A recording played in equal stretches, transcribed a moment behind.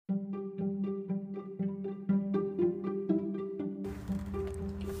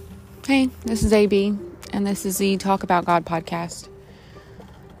Hey, this is AB, and this is the Talk About God podcast.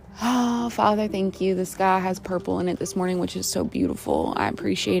 Oh, Father, thank you. The sky has purple in it this morning, which is so beautiful. I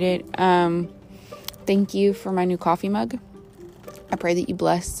appreciate it. Thank you for my new coffee mug. I pray that you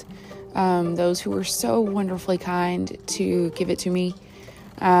bless those who were so wonderfully kind to give it to me.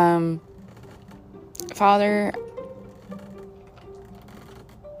 Father,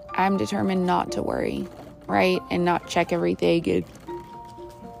 I'm determined not to worry, right? And not check everything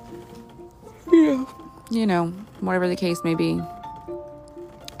and whatever the case may be.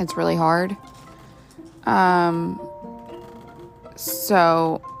 It's really hard.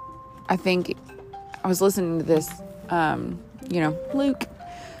 So I think I was listening to this, Luke,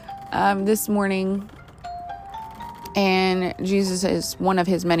 this morning, and Jesus' one of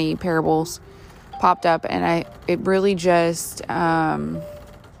his many parables popped up, and it really just, hit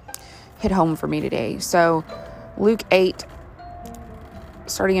home for me today. So Luke 8,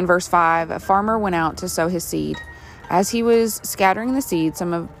 starting in verse 5, a farmer went out to sow his seed. As he was scattering the seed,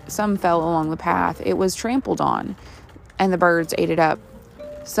 some fell along the path. It was trampled on, and the birds ate it up.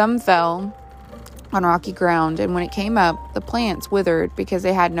 Some fell on rocky ground, and when it came up, the plants withered because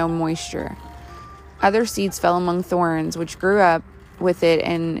they had no moisture. Other seeds fell among thorns, which grew up with it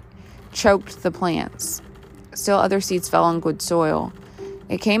and choked the plants. Still other seeds fell on good soil.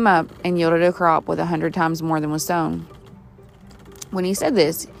 It came up and yielded a crop with 100 times more than was sown. When he said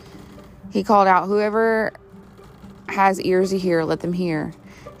this, he called out, "Whoever has ears to hear, let them hear."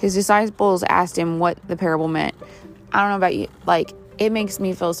 His disciples asked him what the parable meant. I don't know about you, it makes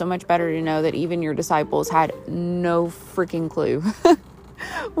me feel so much better to know that even your disciples had no freaking clue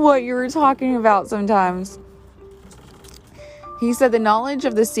what you were talking about sometimes. He said, "The knowledge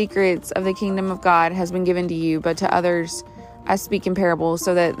of the secrets of the kingdom of God has been given to you, but to others I speak in parables,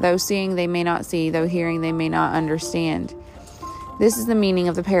 so that though seeing they may not see, though hearing they may not understand. This is the meaning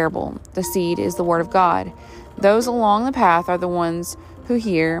of the parable. The seed is the word of God. Those along the path are the ones who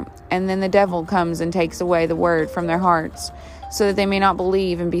hear, and then the devil comes and takes away the word from their hearts, so that they may not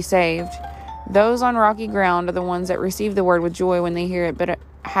believe and be saved. Those on rocky ground are the ones that receive the word with joy when they hear it, but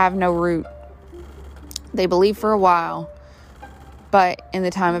have no root. They believe for a while, but in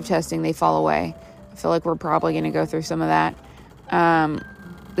the time of testing, they fall away." I feel like we're probably going to go through some of that.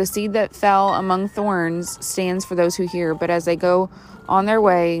 The seed that fell among thorns stands for those who hear, but as they go on their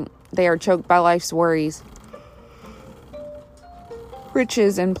way, they are choked by life's worries,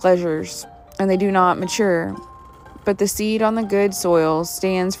 riches, and pleasures, and they do not mature. But the seed on the good soil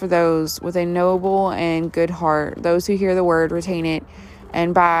stands for those with a noble and good heart, those who hear the word, retain it,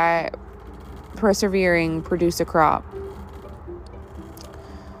 and by persevering produce a crop.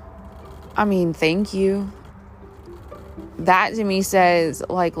 I mean, thank you. That to me says,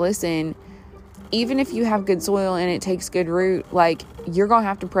 listen, even if you have good soil and it takes good root, you're going to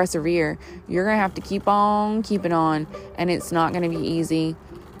have to persevere. You're going to have to keep on keeping on, and it's not going to be easy.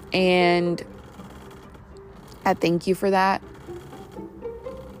 And I thank you for that.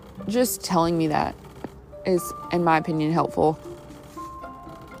 Just telling me that is, in my opinion, helpful.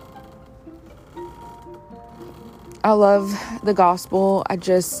 I love the gospel. I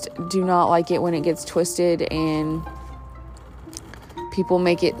just do not like it when it gets twisted and people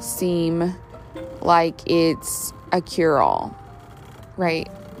make it seem like it's a cure-all, right?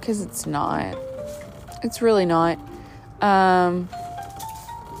 Because it's not. It's really not.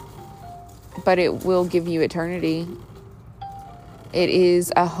 But it will give you eternity. It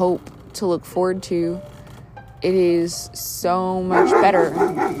is a hope to look forward to. It is so much better.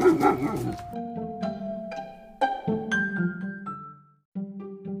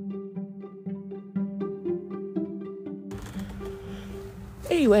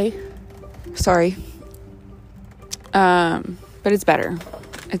 Anyway, sorry. But it's better.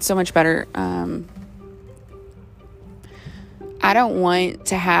 It's so much better. I don't want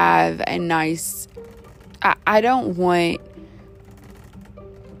to have a nice, I don't want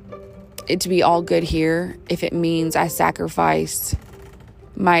it to be all good here if it means I sacrifice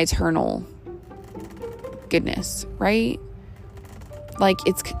my eternal goodness, right?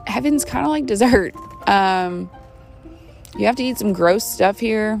 Heaven's kind of like dessert. You have to eat some gross stuff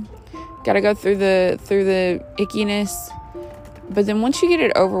here. Got to go through the ickiness. But then once you get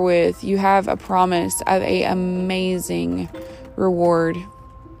it over with, you have a promise of a amazing reward.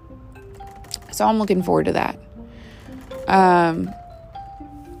 So I'm looking forward to that.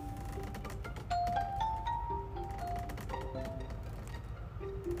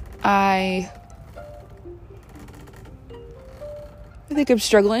 I think I'm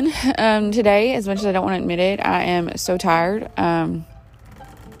struggling today, as much as I don't want to admit it. I am so tired. A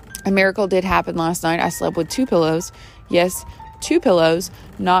miracle did happen last night. I slept with 2 pillows. Yes, 2 pillows,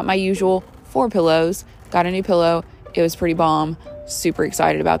 not my usual 4 pillows. Got a new pillow. It was pretty bomb. Super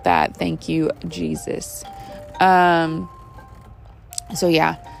excited about that. Thank you, Jesus. So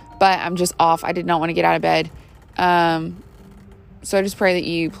yeah, but I'm just off. I did not want to get out of bed. So I just pray that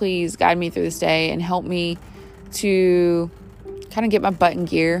you please guide me through this day and help me to kind of get my butt in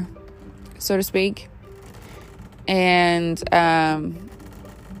gear, so to speak. And,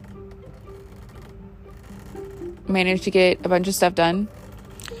 manage to get a bunch of stuff done,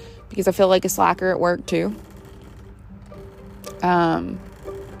 because I feel like a slacker at work too.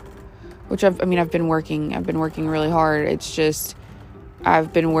 Which I've been working really hard. It's just,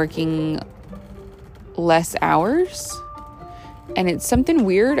 I've been working less hours, and it's something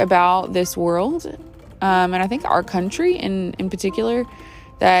weird about this world. And I think our country in particular,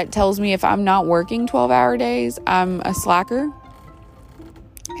 that tells me if I'm not working 12-hour days, I'm a slacker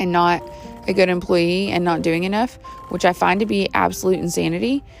and not a good employee and not doing enough, which I find to be absolute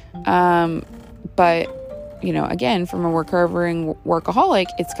insanity. But, again, from a recovering workaholic,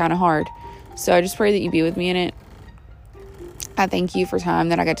 it's kind of hard. So I just pray that you be with me in it. I thank you for time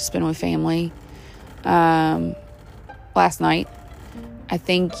that I got to spend with family last night. I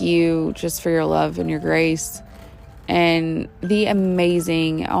thank you just for your love and your grace and the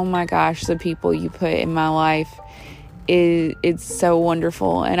amazing, oh my gosh, the people you put in my life. It's so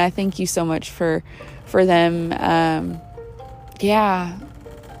wonderful, and I thank you so much for them.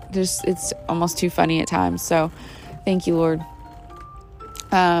 Just it's almost too funny at times. So thank you, Lord.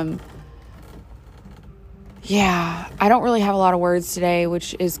 I don't really have a lot of words today,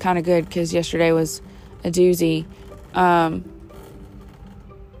 which is kind of good because yesterday was a doozy. But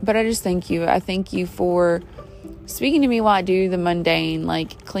I just thank you. I thank you for speaking to me while I do the mundane,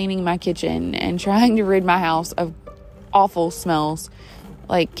 like cleaning my kitchen and trying to rid my house of awful smells,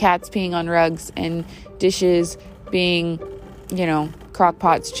 like cats peeing on rugs and dishes being, crock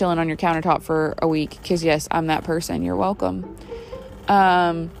pots chilling on your countertop for a week. Because yes, I'm that person. You're welcome.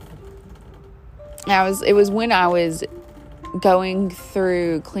 It was when I was going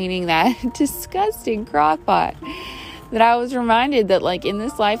through cleaning that disgusting crock pot that I was reminded that, like, in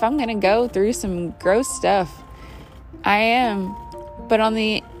this life, I'm going to go through some gross stuff. I am. But in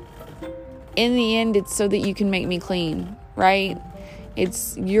the end, it's so that you can make me clean, right?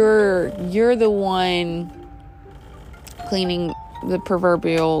 It's, you're the one cleaning the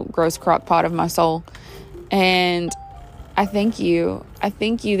proverbial gross crock pot of my soul. And I thank you. I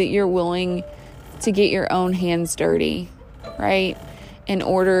thank you that you're willing to get your own hands dirty, right? In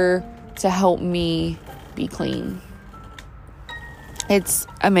order to help me be clean. It's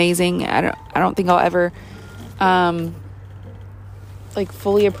amazing. I don't think I'll ever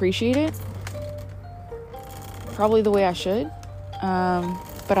fully appreciate it. Probably the way I should.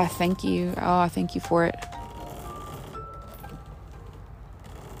 But I thank you. Oh, I thank you for it.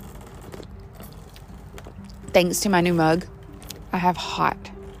 Thanks to my new mug, I have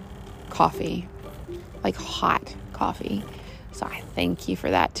hot coffee. So I thank you for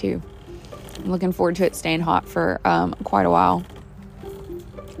that too. I'm looking forward to it staying hot for quite a while.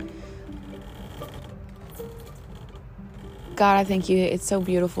 God, I thank you. It's so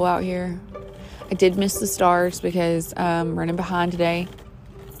beautiful out here. I did miss the stars because I'm running behind today.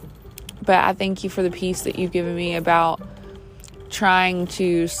 But I thank you for the peace that you've given me about trying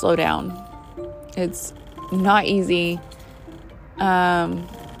to slow down. It's not easy. But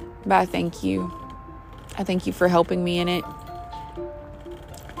I thank you. I thank you for helping me in it.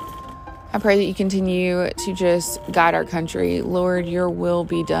 I pray that you continue to just guide our country. Lord, your will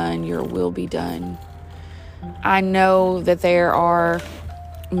be done. Your will be done. I know that there are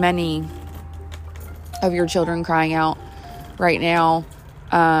many of your children crying out right now,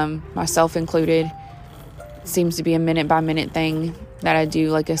 myself included. It seems to be a minute by minute thing that I do,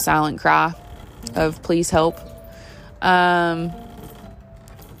 like a silent cry of please help.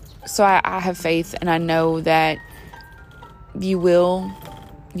 So I have faith, and I know that you will,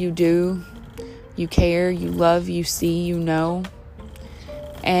 you do, you care, you love, you see, you know.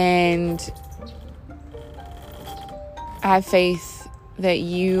 And I have faith that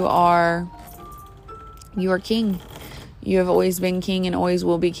you are king. You have always been king and always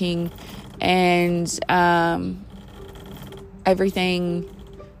will be king. And everything,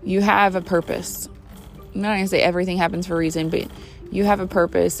 you have a purpose. I'm not going to say everything happens for a reason, but you have a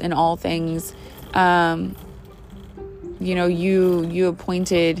purpose in all things. You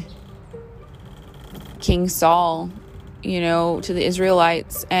appointed King Saul, to the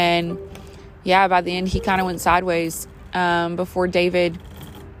Israelites. And yeah, by the end, he kind of went sideways before David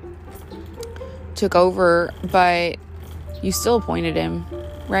took over, but you still appointed him,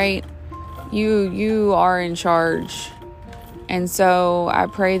 right? You are in charge. And so I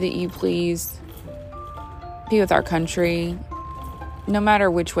pray that you please be with our country. No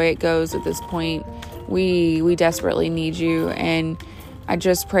matter which way it goes at this point, we desperately need you. And I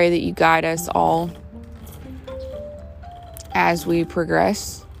just pray that you guide us all as we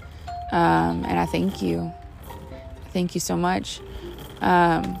progress. And I thank you. Thank you so much.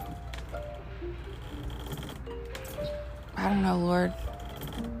 I don't know, Lord.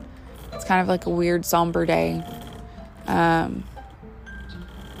 It's kind of like a weird, somber day.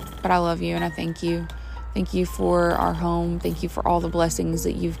 But I love you and I thank you. Thank you for our home. Thank you for all the blessings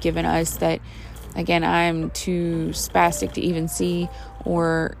that you've given us that, again, I'm too spastic to even see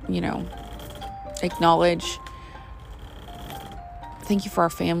or, acknowledge. Thank you for our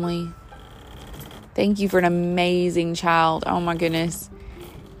family. Thank you for an amazing child. Oh my goodness.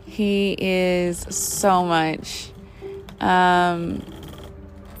 He is so much.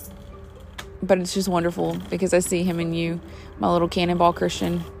 But it's just wonderful because I see him in you, my little cannonball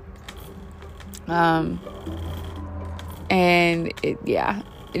Christian. And it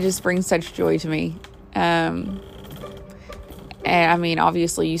just brings such joy to me. And I mean,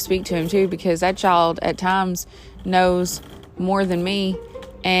 obviously you speak to him too, because that child at times knows more than me,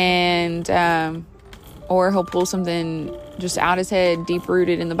 and, or he'll pull something just out his head, deep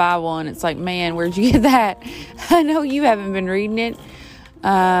rooted in the Bible. And it's like, man, where'd you get that? I know you haven't been reading it.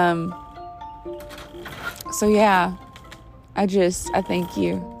 So yeah, I thank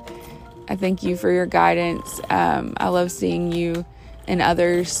you. I thank you for your guidance. I love seeing you and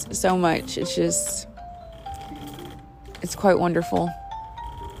others so much. It's quite wonderful.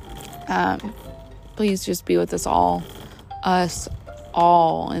 Please just be with us all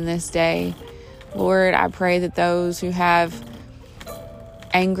in this day. Lord, I pray that those who have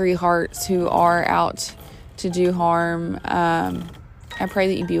angry hearts, who are out to do harm, I pray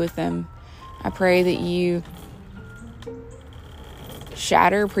that you be with them. I pray that you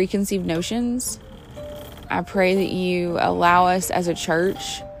shatter preconceived notions. I pray that you allow us as a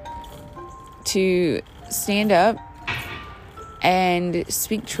church to stand up and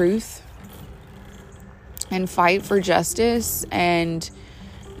speak truth and fight for justice and,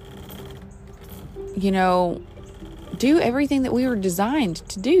 do everything that we were designed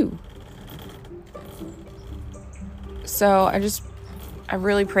to do. So I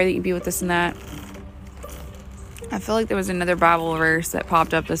really pray that you be with us in that. I feel like there was another Bible verse that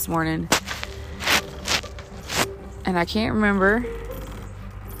popped up this morning, and I can't remember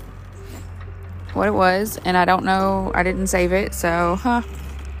what it was, and I don't know, I didn't save it, so, I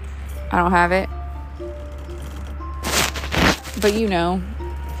don't have it, but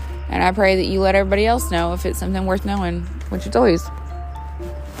and I pray that you let everybody else know if it's something worth knowing, which it's always,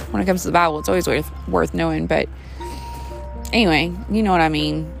 when it comes to the Bible, it's always worth knowing, but anyway, you know what I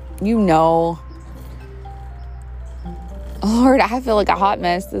mean. Lord, I feel like a hot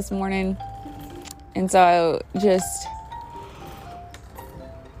mess this morning. And so just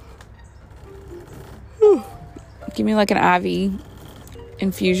give me like an IV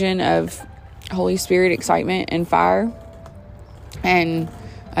infusion of Holy Spirit excitement and fire and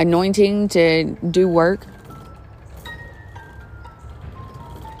anointing to do work.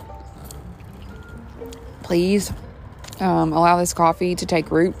 Please allow this coffee to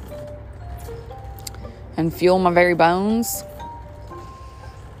take root and fuel my very bones.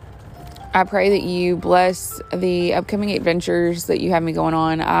 I pray that you bless the upcoming adventures that you have me going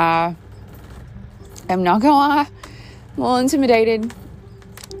on. I am not gonna lie, I'm a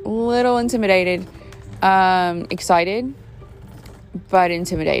little intimidated, excited, but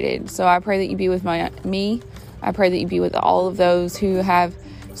intimidated. So I pray that you be with me. I pray that you be with all of those who have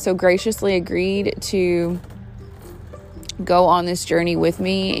so graciously agreed to go on this journey with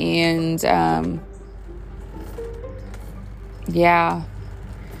me. And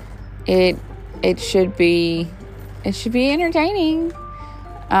it should be entertaining.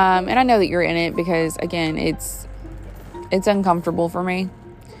 And I know that you're in it because, again, it's uncomfortable for me.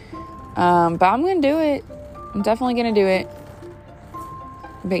 But I'm going to do it. I'm definitely going to do it.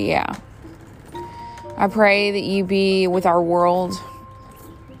 But yeah, I pray that you be with our world.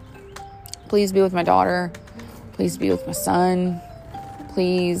 Please be with my daughter. Please be with my son.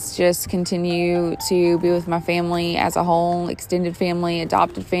 Please just continue to be with my family as a whole, extended family,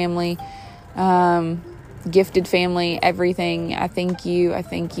 adopted family, gifted family, everything. I thank you. I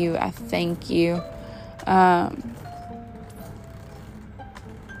thank you. I thank you.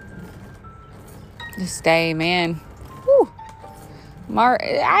 This day, man. Whew.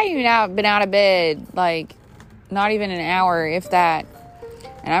 I even been out of bed, like, not even an hour, if that.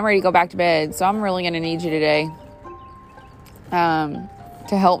 And I'm ready to go back to bed. So I'm really going to need you today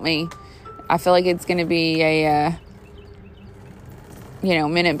to help me. I feel like it's going to be a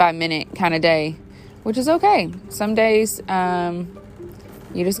minute by minute kind of day, which is okay. Some days,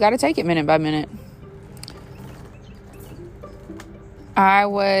 you just got to take it minute by minute. I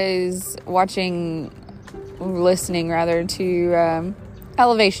was listening to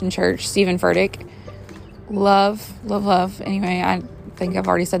Elevation Church, Stephen Furtick. Love. Anyway, I think I've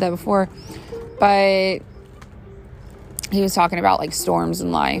already said that before, but he was talking about like storms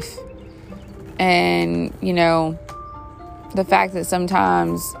in life, and the fact that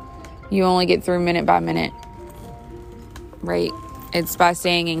sometimes you only get through minute by minute, right? It's by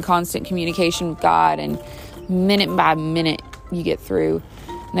staying in constant communication with God, and minute by minute you get through.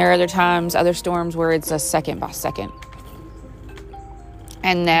 And there are other storms where it's a second by second.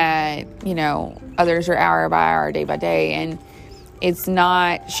 And that, others are hour by hour, day by day. And it's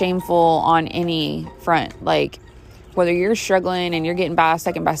not shameful on any front. Like, whether you're struggling and you're getting by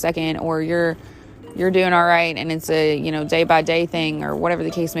second, or you're doing all right and it's a, day by day thing, or whatever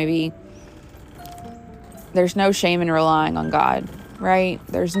the case may be, there's no shame in relying on God, right?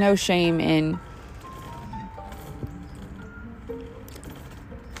 There's no shame in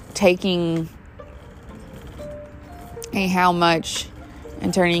taking a how much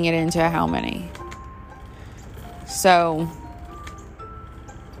and turning it into a how many. So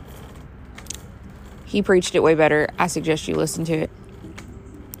he preached it way better. I suggest you listen to it,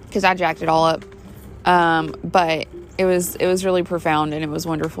 because I jacked it all up. But it was really profound, and it was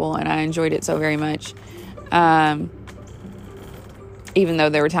wonderful, and I enjoyed it so very much. Even though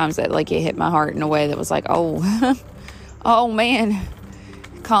there were times that like it hit my heart in a way that was like, oh, oh man,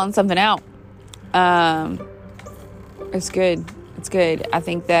 calling something out. It's good. It's good. I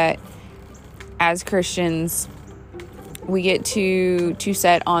think that as Christians, we get to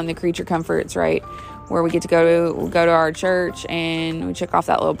set on the creature comforts, right? Where we get to go to our church and we check off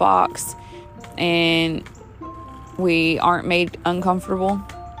that little box, and we aren't made uncomfortable.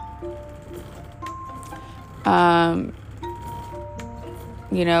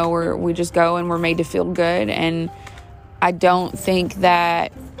 We just go and we're made to feel good. And I don't think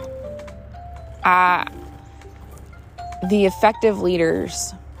that the effective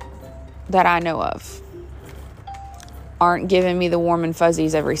leaders that I know of aren't giving me the warm and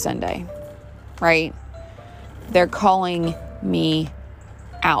fuzzies every Sunday, right? They're calling me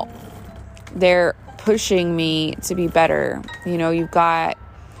out. They're pushing me to be better. You've got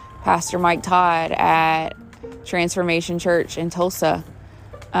Pastor Mike Todd at Transformation Church in Tulsa.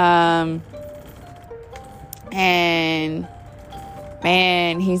 And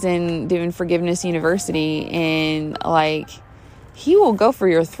man, he's doing Forgiveness University, and like, he will go for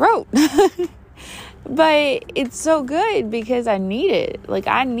your throat. But it's so good because I need it. Like,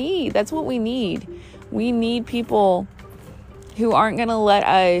 that's what we need. We need people who aren't going to let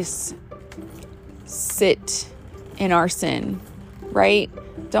us sit in our sin, right?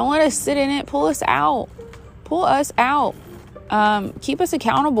 Don't let us sit in it. Pull us out. Keep us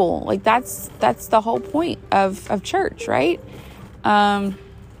accountable. Like, that's the whole point of church, right? And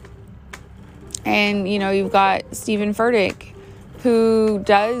you've got Stephen Furtick, who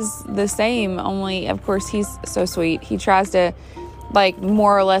does the same, only of course he's so sweet. He tries to like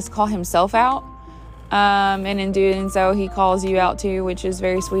more or less call himself out. And in doing so, he calls you out too, which is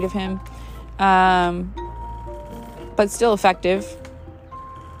very sweet of him. But still effective.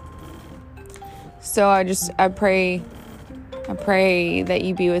 So I pray that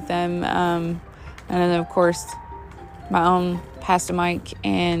you be with them. And then of course, my own Pastor Mike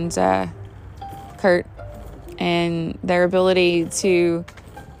and Kurt, and their ability to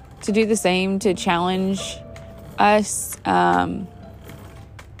do the same, to challenge us. I'm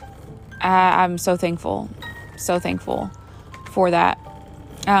so thankful for that.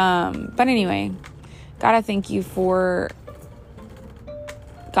 But anyway, God, I thank you for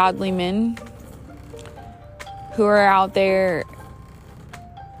godly men who are out there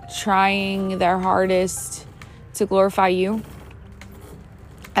trying their hardest to glorify you.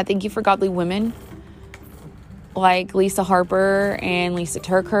 I thank you for godly women like Lisa Harper and Lisa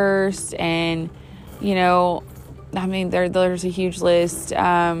Turkhurst, and there's a huge list,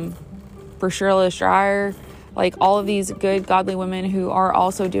 for Shirley Stryer, like all of these good godly women who are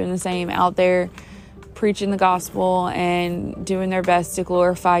also doing the same out there, preaching the gospel and doing their best to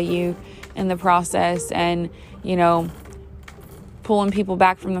glorify you in the process, and pulling people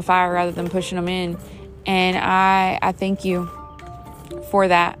back from the fire rather than pushing them in. And I thank you for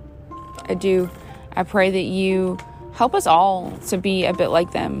that. I do. I pray that you help us all to be a bit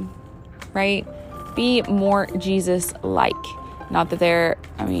like them, right? Be more Jesus-like. Not that they're,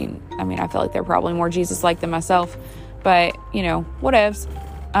 I feel like they're probably more Jesus-like than myself, but, whatevs.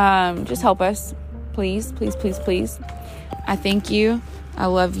 Just help us. Please, please, please, please. I thank you. I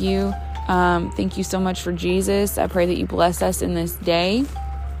love you. Thank you so much for Jesus. I pray that you bless us in this day.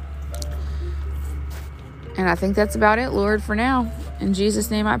 And I think that's about it, Lord, for now. In Jesus'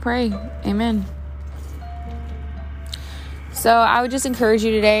 name I pray. Amen. So I would just encourage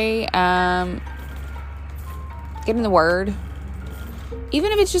you today, get in the Word.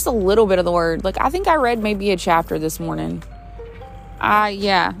 Even if it's just a little bit of the Word. Like, I think I read maybe a chapter this morning.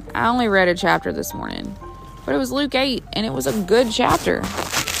 I only read a chapter this morning. But it was Luke 8, and it was a good chapter.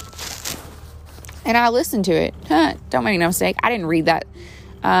 And I listened to it. Don't make no mistake. I didn't read that.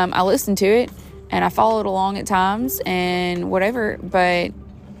 I listened to it, and I followed along at times, and whatever. But,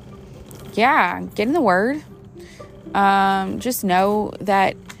 yeah, get in the Word. Just know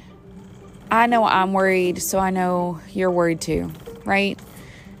that I know I'm worried, so I know you're worried too, right?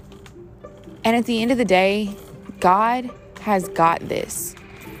 And at the end of the day, God has got this.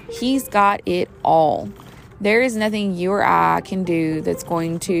 He's got it all. There is nothing you or I can do that's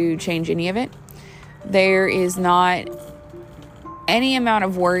going to change any of it. There is not any amount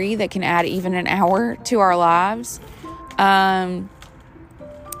of worry that can add even an hour to our lives.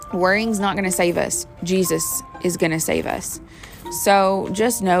 Worrying's not going to save us. Jesus is going to save us. So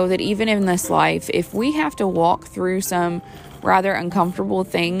just know that even in this life, if we have to walk through some rather uncomfortable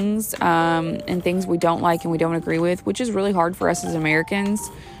things, and things we don't like and we don't agree with, which is really hard for us as Americans,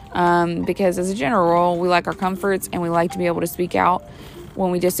 because as a general rule, we like our comforts and we like to be able to speak out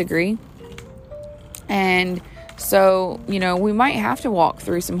when we disagree. And so, we might have to walk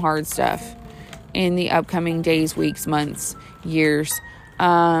through some hard stuff in the upcoming days, weeks, months, years.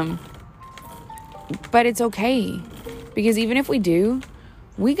 But it's okay, because even if we do,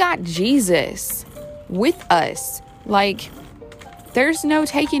 we got Jesus with us. Like, there's no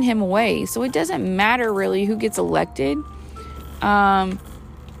taking him away. So it doesn't matter really who gets elected.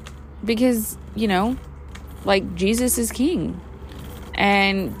 Because, Jesus is king.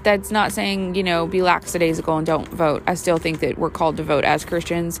 And that's not saying, be lackadaisical and don't vote. I still think that we're called to vote as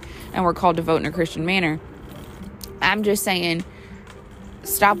Christians, and we're called to vote in a Christian manner. I'm just saying,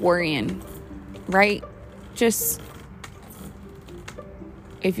 stop worrying, right? Just,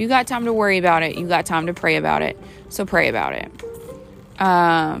 if you got time to worry about it, you got time to pray about it. So pray about it.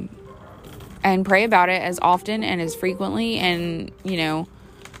 And pray about it as often and as frequently and,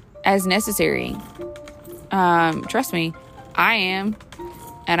 as necessary. Trust me, I am,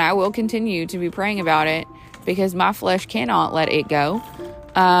 and I will continue to be praying about it because my flesh cannot let it go.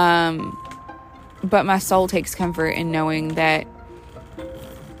 But my soul takes comfort in knowing that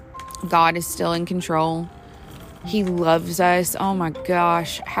God is still in control. He loves us. Oh my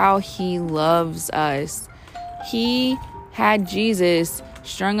gosh, how he loves us. He had Jesus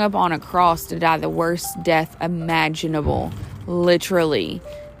strung up on a cross to die the worst death imaginable. Literally.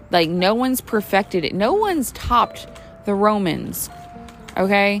 Like, no one's perfected it. No one's topped the Romans.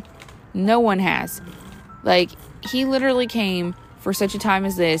 Okay? No one has. Like, he literally came for such a time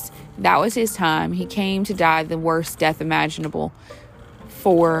as this. That was his time. He came to die the worst death imaginable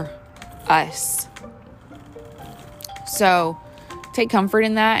for us. So, take comfort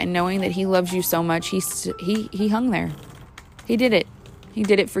in that and knowing that he loves you so much. He hung there. He did it. He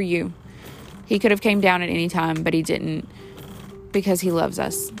did it for you. He could have came down at any time, but he didn't, because he loves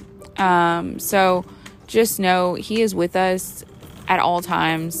us. So just know he is with us at all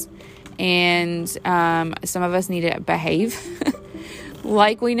times. And some of us need to behave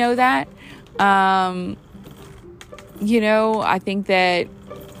like we know that. I think that's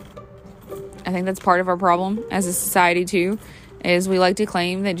part of our problem as a society too, is we like to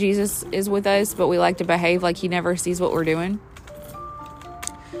claim that Jesus is with us, but we like to behave like he never sees what we're doing.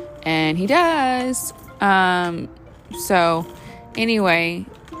 And he does. So anyway,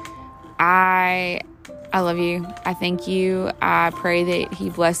 I love you. I thank you. I pray that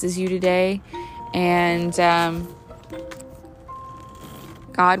he blesses you today, and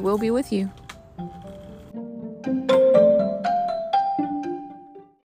God will be with you.